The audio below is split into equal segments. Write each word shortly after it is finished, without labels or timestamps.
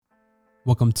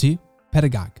Welcome to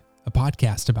Pedagogy, a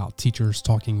podcast about teachers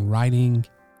talking writing.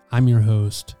 I'm your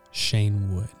host,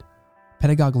 Shane Wood.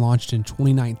 Pedagogy launched in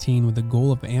 2019 with the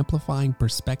goal of amplifying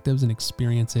perspectives and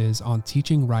experiences on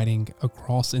teaching writing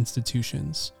across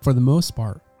institutions. For the most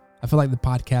part, I feel like the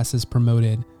podcast has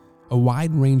promoted a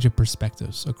wide range of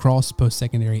perspectives across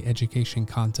post-secondary education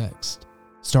context.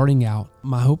 Starting out,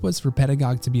 my hope was for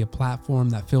Pedagogy to be a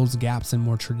platform that fills gaps in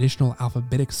more traditional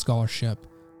alphabetic scholarship,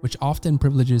 which often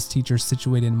privileges teachers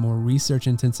situated in more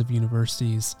research-intensive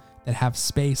universities that have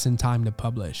space and time to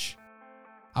publish.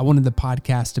 I wanted the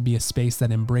podcast to be a space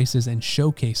that embraces and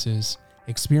showcases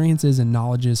experiences and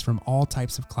knowledges from all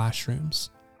types of classrooms,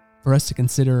 for us to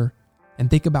consider and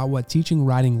think about what teaching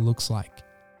writing looks like,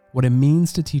 what it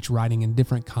means to teach writing in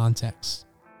different contexts,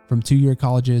 from two-year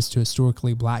colleges to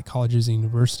historically Black colleges and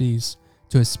universities,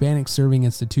 to Hispanic-serving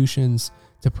institutions,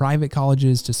 to private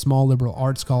colleges, to small liberal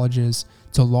arts colleges,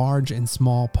 to large and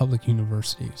small public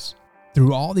universities.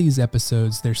 Through all these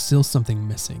episodes, there's still something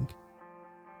missing.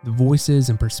 The voices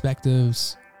and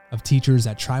perspectives of teachers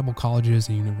at tribal colleges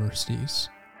and universities.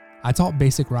 I taught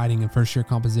basic writing and first-year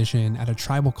composition at a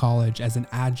tribal college as an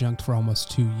adjunct for almost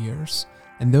 2 years,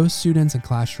 and those students and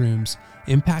classrooms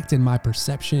impacted my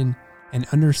perception and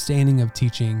understanding of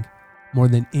teaching more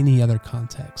than any other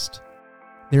context.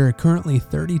 There are currently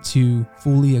 32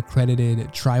 fully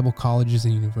accredited tribal colleges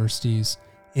and universities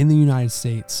in the United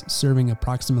States, serving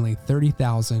approximately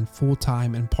 30,000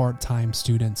 full-time and part-time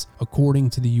students, according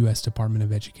to the U.S. Department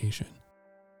of Education.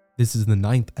 This is the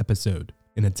 9th episode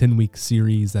in a 10-week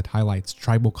series that highlights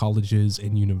tribal colleges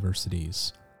and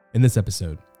universities. In this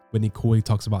episode, Whitnee Coy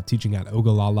talks about teaching at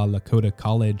Oglala Lakota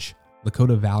College,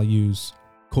 Lakota values,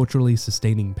 culturally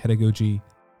sustaining pedagogy,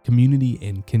 community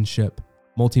and kinship,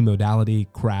 multimodality,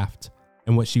 craft,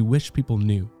 and what she wished people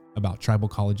knew about tribal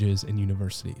colleges and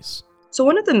universities. So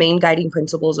one of the main guiding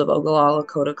principles of Oglala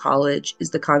Lakota College is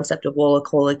the concept of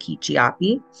Wollakola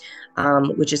Kichiapi,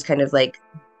 which is kind of like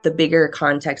the bigger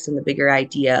context and the bigger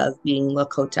idea of being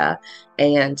Lakota,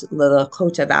 and the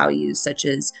Lakota values such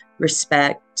as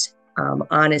respect,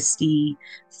 honesty,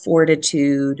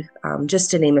 fortitude,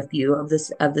 just to name a few of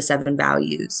the 7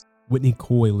 values. Whitnee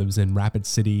Coy lives in Rapid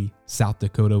City, South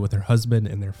Dakota with her husband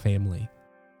and their family.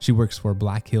 She works for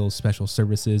Black Hills Special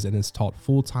Services and is taught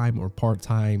full-time or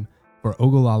part-time for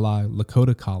Oglala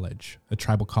Lakota College, a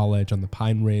tribal college on the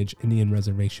Pine Ridge Indian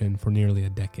Reservation, for nearly a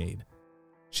decade.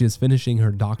 She is finishing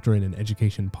her doctorate in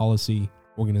education policy,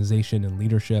 organization, and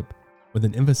leadership with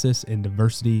an emphasis in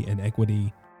diversity and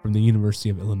equity from the University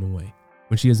of Illinois.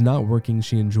 When she is not working,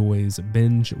 she enjoys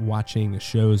binge watching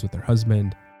shows with her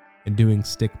husband and doing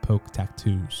stick poke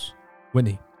tattoos.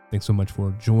 Whitnee, thanks so much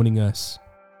for joining us.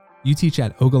 You teach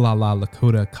at Oglala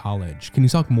Lakota College. Can you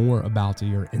talk more about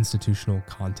your institutional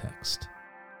context?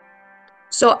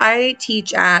 So I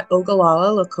teach at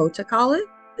Oglala Lakota College.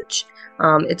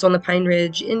 It's on the Pine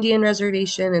Ridge Indian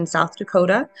Reservation in South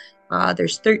Dakota.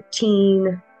 There's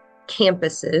 13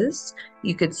 campuses,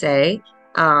 you could say,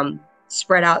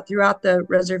 spread out throughout the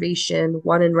reservation,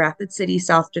 one in Rapid City,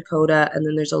 South Dakota, and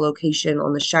then there's a location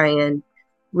on the Cheyenne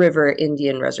River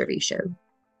Indian Reservation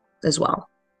as well.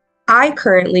 I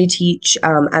currently teach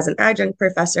as an adjunct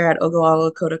professor at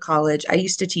Oglala Lakota College. I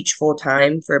used to teach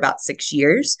full-time for about 6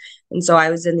 years, and so I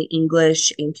was in the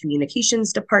English and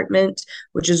Communications department,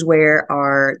 which is where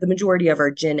the majority of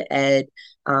our gen ed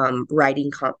writing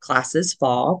classes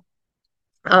fall.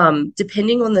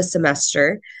 Depending on the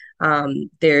semester,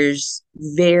 there's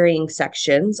varying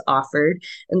sections offered.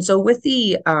 And so with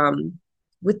the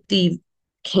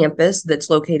campus that's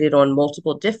located on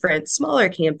multiple different smaller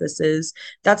campuses,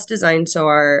 that's designed so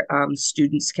our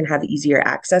students can have easier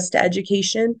access to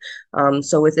education.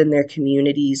 So within their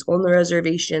communities on the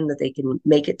reservation, that they can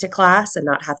make it to class and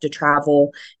not have to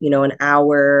travel, an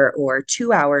hour or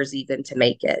 2 hours even to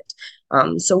make it.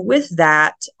 So with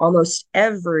that, almost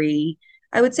every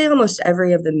of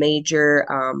the major,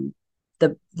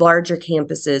 the larger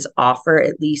campuses offer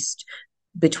at least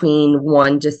between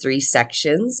 1 to 3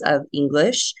 sections of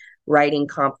English, writing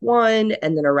comp 1,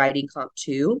 and then a writing comp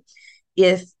 2.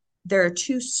 If there are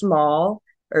too small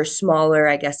or smaller,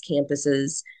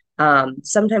 campuses,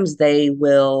 sometimes they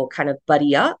will kind of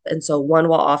buddy up. And so one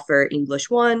will offer English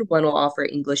 1, one will offer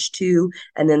English 2,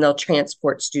 and then they'll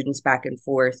transport students back and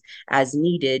forth as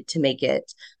needed to make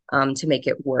it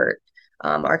work.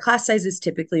 Our class sizes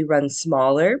typically run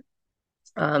smaller.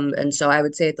 And so I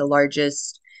would say at the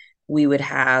largest, we would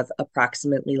have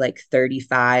approximately like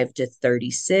 35 to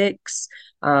 36,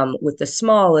 with the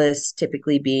smallest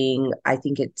typically being, I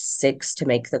think it's 6 to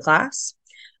make the class,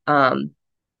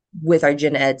 with our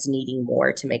gen eds needing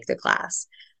more to make the class.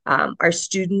 Our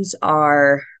students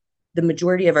are the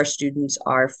majority of our students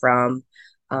are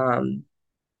um,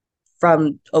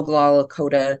 from Oglala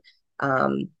Lakota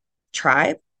um,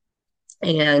 tribe.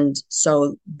 And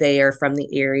so they are from the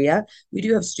area. We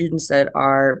do have students that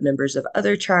are members of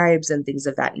other tribes and things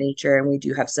of that nature. And we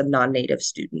do have some non-native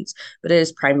students, but it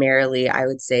is primarily, I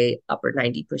would say, upper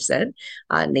 90%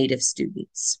 native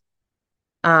students.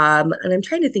 And I'm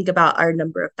trying to think about our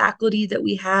number of faculty that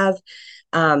we have.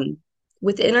 Um,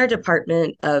 Within our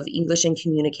Department of English and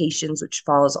Communications, which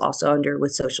falls also under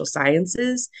with social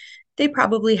sciences, they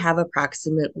probably have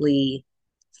approximately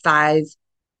five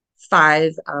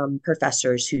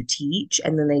professors who teach,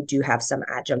 and then they do have some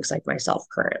adjuncts like myself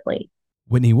currently.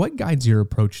 Whitnee, what guides your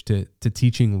approach to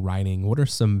teaching writing? What are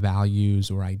some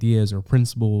values or ideas or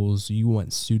principles you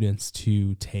want students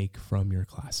to take from your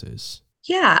classes?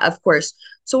 Yeah, of course.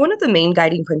 So one of the main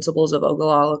guiding principles of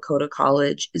Oglala Lakota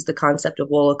College is the concept of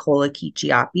Wolakola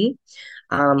Kichiapi,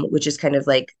 which is kind of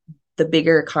like the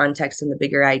bigger context and the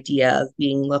bigger idea of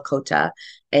being Lakota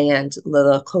and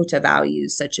the Lakota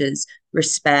values such as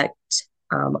respect,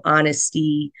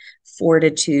 honesty,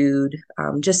 fortitude,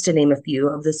 just to name a few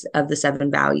of the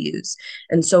seven values.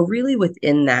 And so really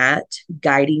within that,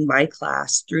 guiding my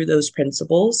class through those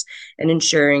principles and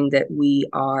ensuring that we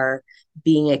are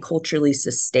being a culturally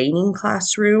sustaining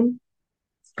classroom.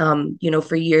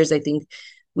 For years, I think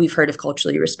we've heard of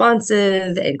culturally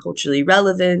responsive and culturally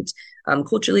relevant.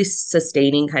 Culturally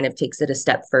sustaining kind of takes it a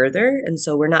step further. And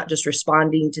so we're not just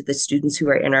responding to the students who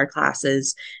are in our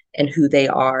classes and who they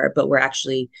are, but we're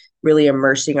actually really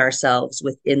immersing ourselves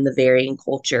within the varying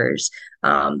cultures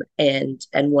and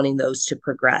wanting those to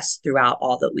progress throughout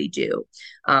all that we do.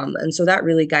 And so that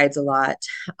really guides a lot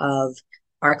of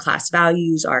our class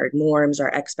values, our norms,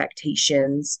 our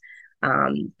expectations.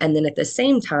 And then at the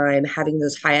same time, having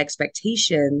those high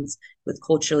expectations with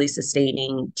culturally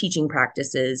sustaining teaching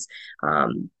practices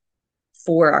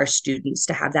for our students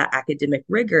to have that academic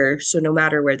rigor. So no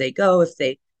matter where they go, if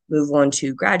they move on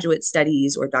to graduate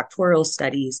studies or doctoral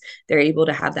studies, they're able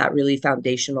to have that really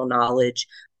foundational knowledge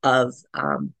of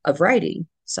writing.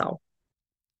 So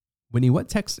Whitney, what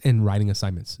texts and writing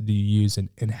assignments do you use,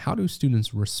 and how do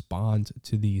students respond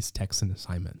to these texts and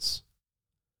assignments?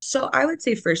 So I would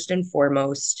say first and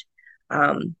foremost,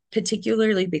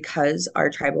 particularly because our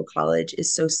tribal college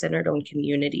is so centered on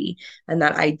community and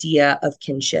that idea of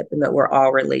kinship and that we're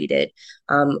all related,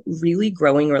 really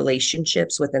growing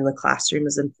relationships within the classroom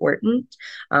is important.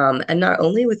 And not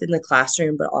only within the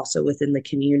classroom, but also within the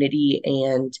community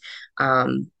and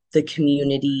the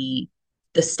community,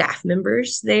 the staff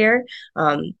members there.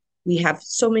 We have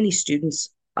so many students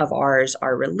of ours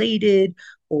are related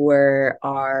or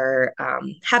are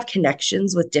have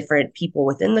connections with different people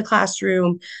within the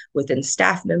classroom, within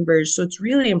staff members. So it's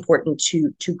really important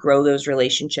to grow those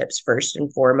relationships first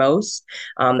and foremost,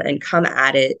 and come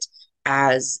at it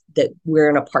as that we're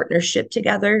in a partnership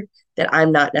together. That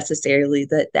I'm not necessarily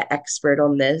the expert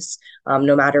on this,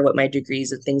 no matter what my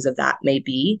degrees and things of that may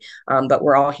be, but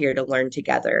we're all here to learn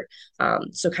together.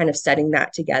 So kind of setting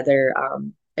that together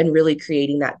and really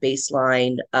creating that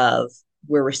baseline of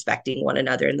we're respecting one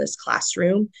another in this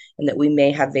classroom and that we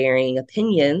may have varying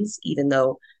opinions, even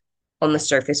though on the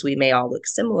surface we may all look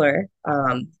similar.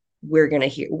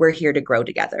 We're here to grow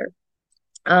together.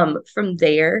 From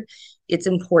there, it's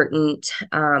important.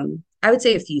 I would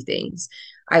say a few things.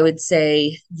 I would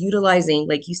say utilizing,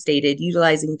 like you stated,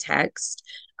 utilizing text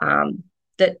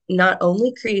that not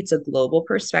only creates a global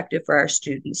perspective for our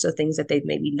students, so things that they've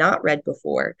maybe not read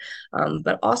before,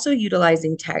 but also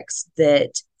utilizing text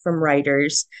that from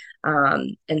writers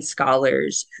and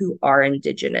scholars who are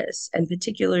Indigenous, and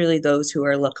particularly those who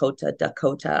are Lakota,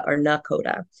 Dakota, or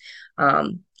Nakota.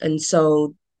 And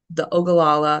so the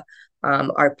Oglala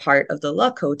are part of the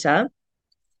Lakota,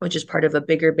 which is part of a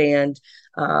bigger band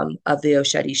of the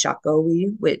Osheti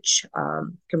Shakowi, which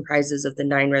comprises of the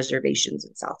 9 reservations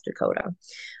in South Dakota.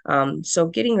 So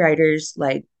getting writers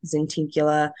like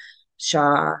Zintinkula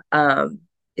Shah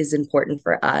is important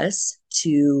for us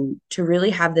to really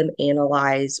have them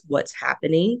analyze what's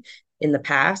happening in the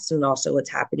past and also what's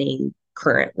happening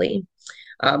currently.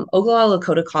 Oglala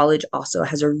Lakota College also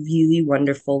has a really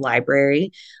wonderful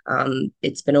library.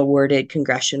 It's been awarded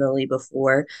congressionally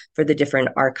before for the different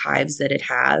archives that it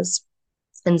has.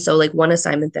 And so like one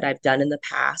assignment that I've done in the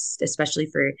past, especially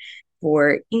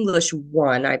for English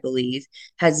 1, I believe,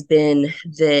 has been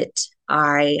that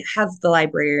I have the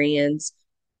librarians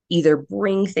either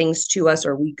bring things to us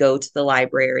or we go to the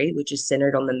library, which is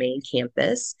centered on the main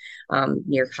campus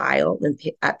near Kyle and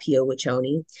at P.O.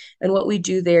 Wachoni. And what we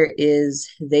do there is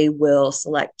they will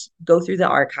go through the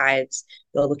archives,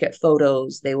 they'll look at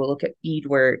photos, they will look at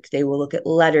beadwork, they will look at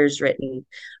letters written,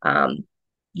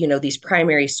 these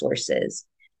primary sources.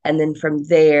 And then from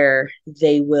there,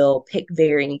 they will pick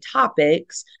varying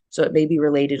topics. So it may be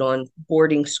related on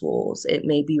boarding schools, it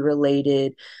may be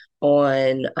related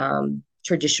on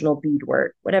traditional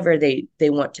beadwork, whatever they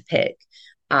want to pick.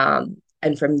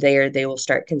 And from there, they will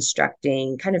start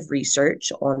constructing kind of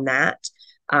research on that.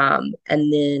 And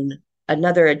then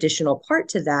another additional part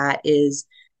to that is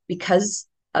because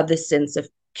of the sense of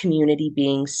community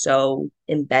being so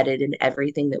embedded in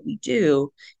everything that we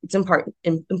do, it's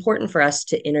important for us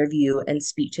to interview and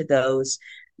speak to those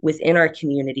within our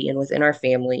community and within our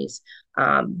families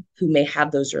who may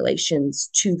have those relations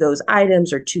to those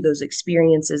items or to those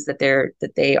experiences that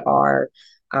they are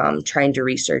trying to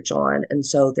research on. And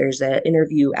so there's an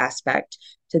interview aspect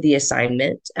to the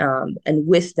assignment. And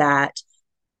with that,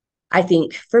 I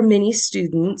think for many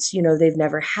students, they've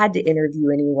never had to interview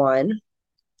anyone.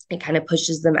 It kind of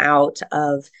pushes them out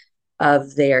of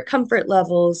their comfort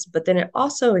levels, but then it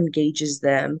also engages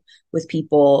them with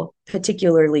people,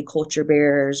 particularly culture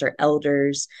bearers or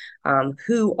elders,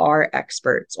 who are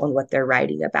experts on what they're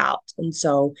writing about. And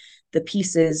so the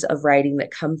pieces of writing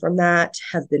that come from that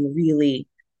have been really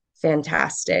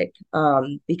fantastic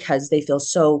because they feel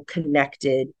so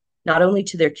connected, not only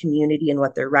to their community and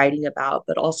what they're writing about,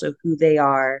 but also who they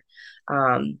are,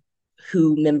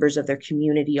 who members of their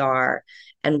community are,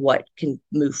 and what can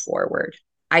move forward.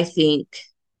 I think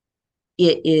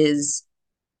it is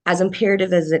as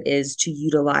imperative as it is to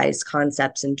utilize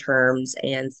concepts and terms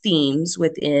and themes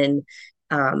within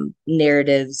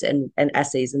narratives and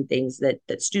essays and things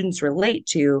that students relate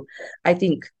to. I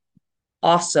think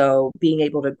also being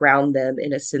able to ground them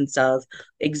in a sense of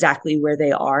exactly where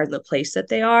they are and the place that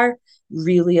they are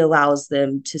really allows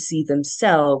them to see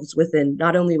themselves within,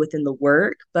 not only within the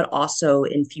work, but also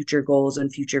in future goals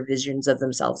and future visions of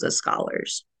themselves as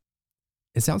scholars.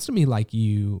 It sounds to me like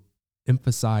you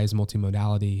emphasize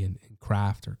multimodality and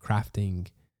craft or crafting,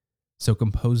 so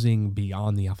composing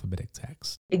beyond the alphabetic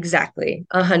text. Exactly,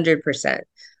 100%.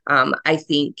 I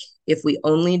think if we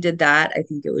only did that, I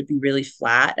think it would be really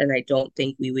flat, and I don't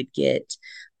think we would get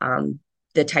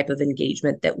the type of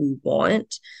engagement that we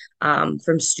want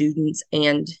from students,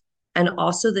 and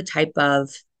also the type of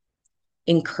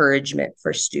encouragement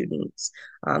for students.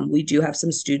 We do have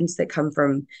some students that come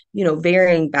from,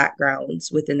 varying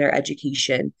backgrounds within their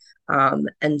education.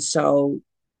 And so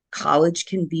college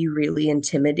can be really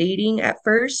intimidating at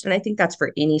first. And I think that's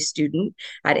for any student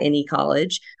at any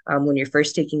college. When you're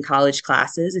first taking college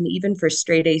classes, and even for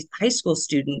straight A high school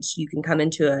students, you can come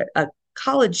into a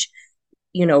college,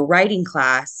 writing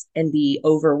class and be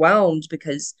overwhelmed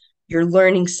because you're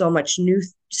learning so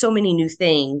many new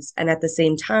things. And at the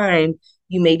same time,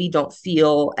 you maybe don't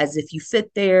feel as if you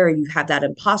fit there, or you have that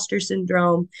imposter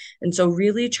syndrome. And so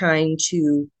really trying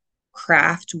to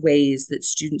craft ways that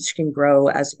students can grow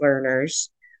as learners,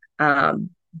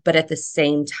 but at the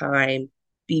same time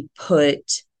be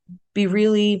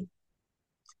really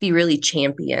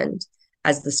championed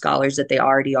as the scholars that they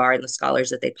already are and the scholars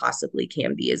that they possibly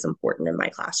can be is important in my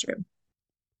classroom.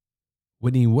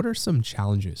 Whitnee, what are some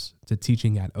challenges to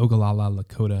teaching at Oglala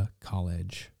Lakota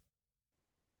College?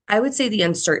 I would say the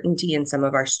uncertainty in some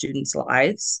of our students'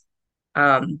 lives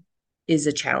is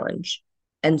a challenge.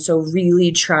 And so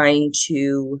really trying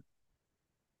to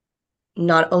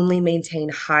not only maintain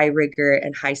high rigor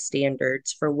and high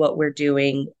standards for what we're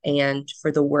doing and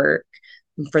for the work,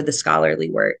 and for the scholarly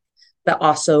work, but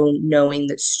also knowing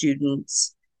that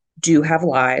students do have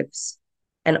lives.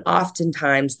 And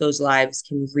oftentimes those lives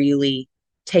can really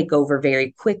take over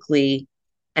very quickly.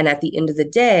 And at the end of the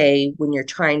day, when you're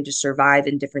trying to survive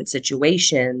in different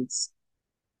situations,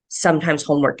 sometimes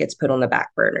homework gets put on the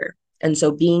back burner. And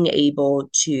so being able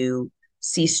to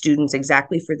see students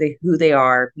exactly for who they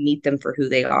are, meet them for who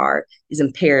they are, is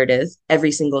imperative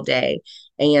every single day.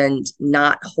 And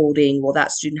not holding, well,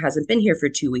 that student hasn't been here for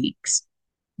 2 weeks,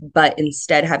 but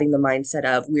instead having the mindset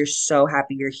of, we're so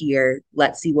happy you're here.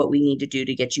 Let's see what we need to do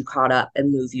to get you caught up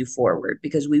and move you forward,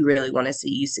 because we really want to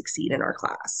see you succeed in our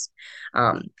class,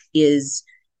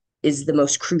 is the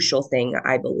most crucial thing,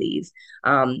 I believe.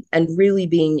 And really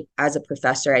being, as a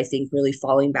professor, I think really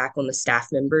falling back on the staff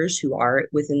members who are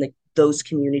within those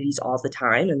communities all the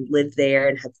time and live there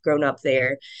and have grown up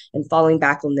there, and falling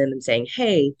back on them and saying,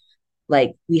 hey,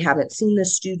 like, we haven't seen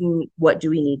this student. What do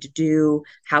we need to do?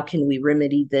 How can we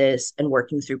remedy this? And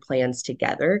working through plans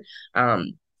together.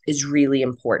 is really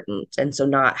important. And so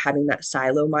not having that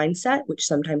silo mindset, which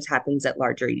sometimes happens at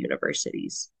larger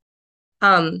universities.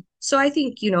 So I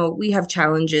think, we have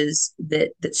challenges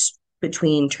that's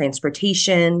between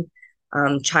transportation,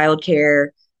 childcare,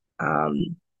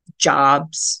 um,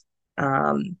 jobs,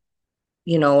 and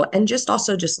just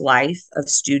also just life of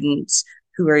students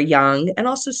who are young and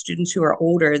also students who are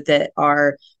older that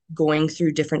are going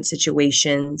through different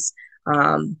situations,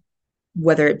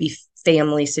 whether it be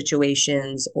family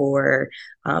situations or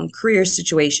career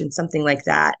situations, something like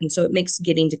that. And so it makes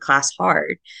getting to class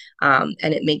hard. And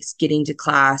it makes getting to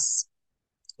class,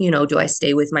 do I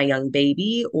stay with my young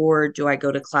baby or do I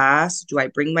go to class? Do I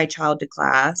bring my child to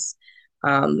class?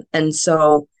 And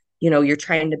so, you're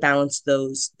trying to balance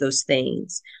those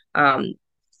things.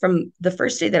 From the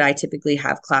first day that I typically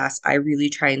have class, I really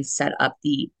try and set up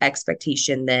the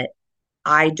expectation that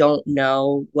I don't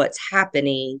know what's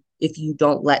happening if you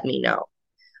don't let me know.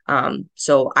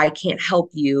 So I can't help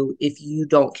you if you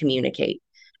don't communicate.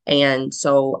 And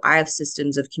so I have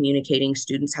systems of communicating.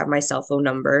 Students have my cell phone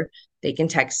number. They can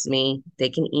text me, they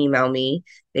can email me,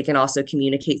 they can also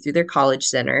communicate through their college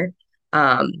center.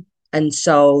 And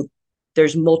so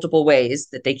there's multiple ways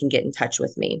that they can get in touch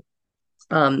with me.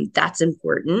 That's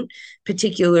important,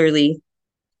 particularly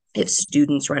if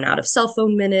students run out of cell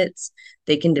phone minutes,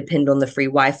 they can depend on the free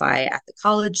Wi-Fi at the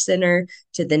college center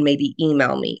to then maybe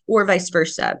email me, or vice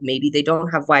versa. Maybe they don't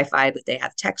have Wi-Fi, but they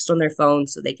have text on their phone,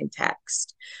 so they can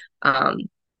text. Um,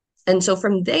 and so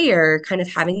from there, kind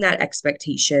of having that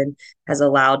expectation has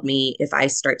allowed me, if I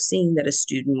start seeing that a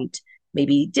student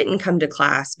maybe didn't come to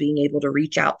class, being able to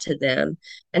reach out to them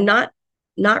and not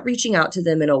reaching out to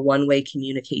them in a one-way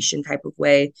communication type of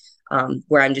way,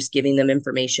 where I'm just giving them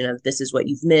information of this is what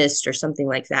you've missed or something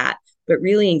like that, but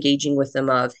really engaging with them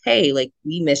of, hey, like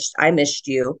I missed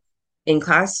you in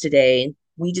class today.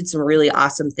 We did some really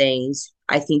awesome things.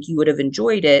 I think you would have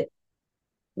enjoyed it.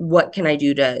 What can I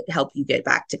do to help you get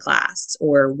back to class,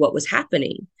 or what was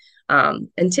happening?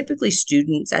 And typically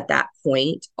students at that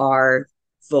point are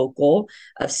vocal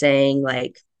of saying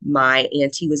like, my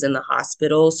auntie was in the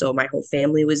hospital, so my whole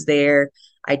family was there.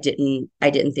 I didn't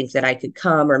think that I could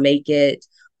come or make it,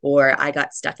 or I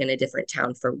got stuck in a different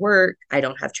town for work. I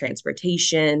don't have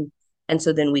transportation. And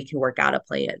so then we can work out a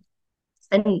plan.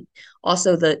 And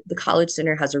also the college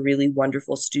center has a really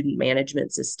wonderful student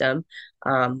management system,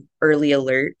 early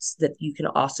alerts that you can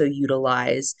also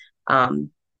utilize,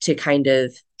 to kind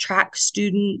of track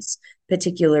students,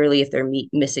 particularly if they're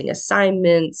missing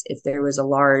assignments, if there was a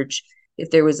large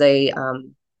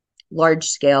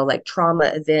scale like trauma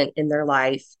event in their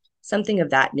life, something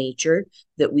of that nature,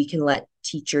 that we can let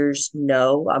teachers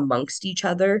know amongst each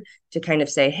other to kind of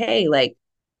say, hey, like,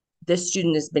 this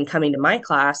student has been coming to my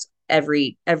class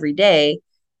every day.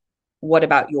 What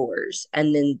about yours?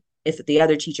 And then if the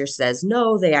other teacher says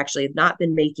no, they actually have not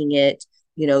been making it,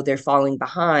 they're falling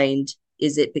behind,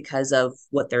 is it because of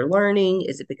what they're learning?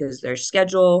 Is it because of their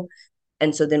schedule?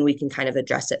 And so then we can kind of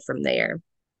address it from there.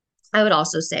 I would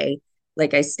also say,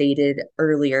 like I stated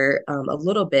earlier, a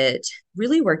little bit,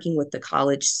 really working with the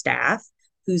college staff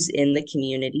who's in the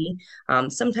community.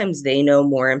 Sometimes they know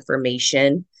more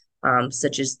information,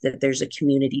 such as that there's a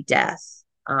community death,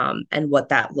 and what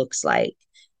that looks like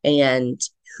and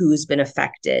who's been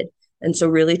affected. And so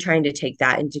really trying to take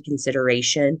that into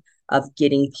consideration of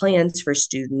getting plans for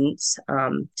students,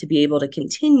 to be able to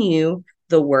continue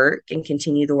the work and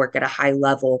continue the work at a high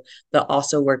level, but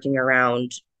also working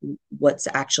around what's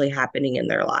actually happening in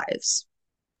their lives.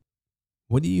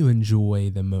 What do you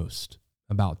enjoy the most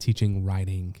about teaching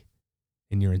writing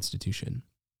in your institution?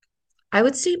 I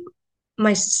would say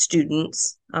my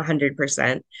students,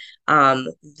 100%.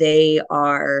 They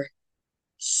are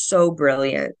so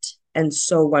brilliant and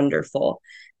so wonderful,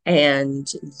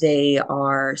 and they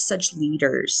are such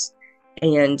leaders.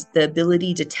 And the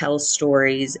ability to tell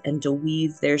stories and to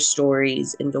weave their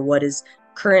stories into what is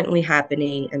currently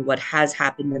happening and what has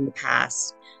happened in the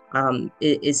past,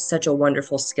 is such a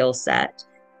wonderful skill set.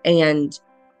 And,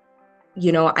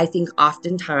 I think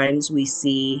oftentimes we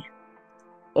see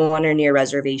on or near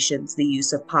reservations the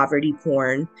use of poverty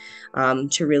porn,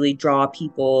 to really draw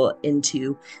people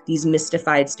into these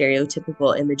mystified,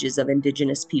 stereotypical images of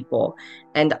Indigenous people.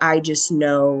 And I just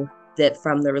know that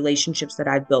from the relationships that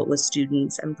I've built with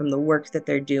students and from the work that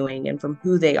they're doing and from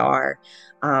who they are,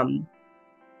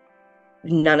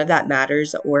 none of that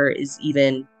matters or is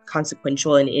even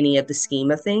consequential in any of the scheme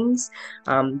of things.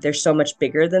 They're so much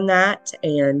bigger than that.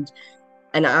 And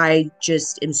And I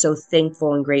just am so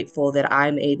thankful and grateful that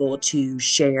I'm able to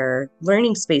share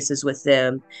learning spaces with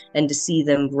them and to see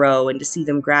them grow and to see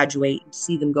them graduate and to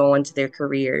see them go on to their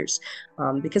careers.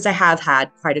 Because I have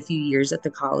had quite a few years at the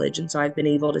college. And so I've been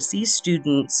able to see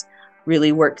students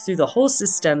really work through the whole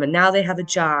system. And now they have a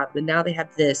job and now they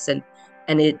have this and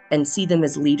see them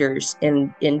as leaders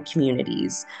in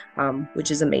communities,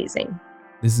 which is amazing.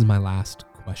 This is my last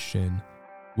question.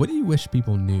 What do you wish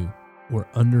people knew or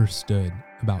understood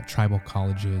about tribal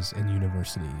colleges and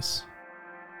universities?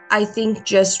 I think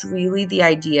just really the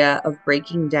idea of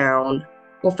breaking down,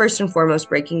 well, first and foremost,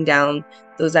 breaking down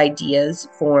those ideas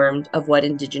formed of what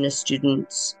Indigenous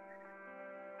students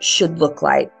should look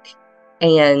like,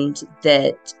 and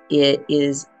that it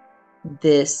is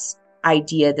this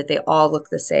idea that they all look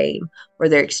the same or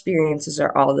their experiences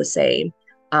are all the same,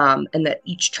 and that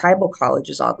each tribal college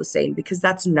is all the same, because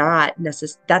that's not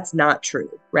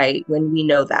true, right? When we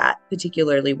know that,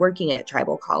 particularly working at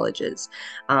tribal colleges,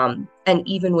 and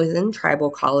even within tribal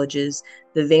colleges,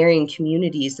 the varying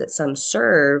communities that some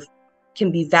serve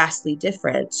can be vastly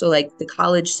different. So like the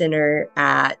college center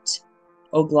at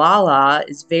Oglala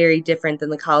is very different than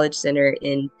the college center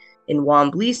in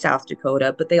Wombly, South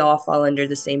Dakota, but they all fall under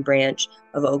the same branch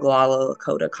of Oglala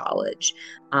Lakota College.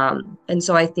 And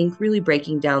so I think really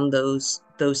breaking down those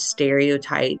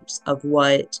stereotypes of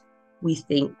what we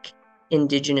think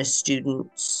Indigenous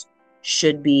students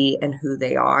should be and who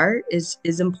they are is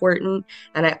important.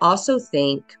 And I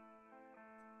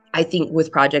think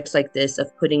with projects like this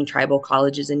of putting tribal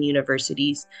colleges and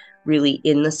universities really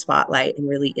in the spotlight and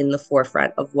really in the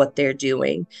forefront of what they're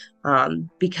doing.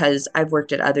 Because I've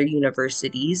worked at other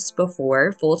universities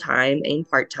before, full time and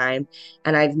part time,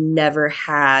 and I've never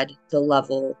had the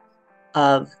level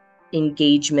of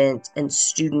engagement and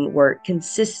student work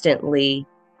consistently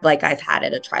like I've had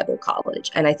at a tribal college.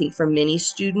 And I think for many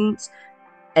students,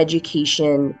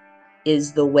 education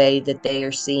is the way that they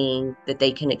are seeing that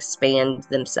they can expand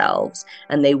themselves,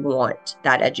 and they want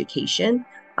that education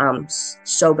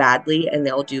so badly, and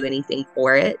they'll do anything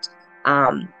for it.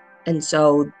 And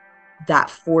so that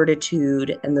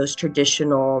fortitude and those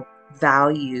traditional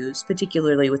values,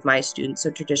 particularly with my students,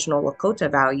 so traditional Lakota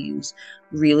values,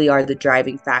 really are the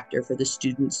driving factor for the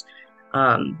students,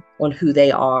 on who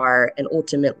they are and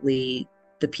ultimately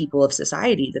the people of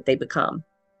society that they become.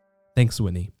 Thanks,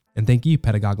 Whitney. And thank you,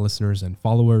 Pedagogue listeners and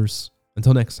followers.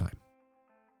 Until next time.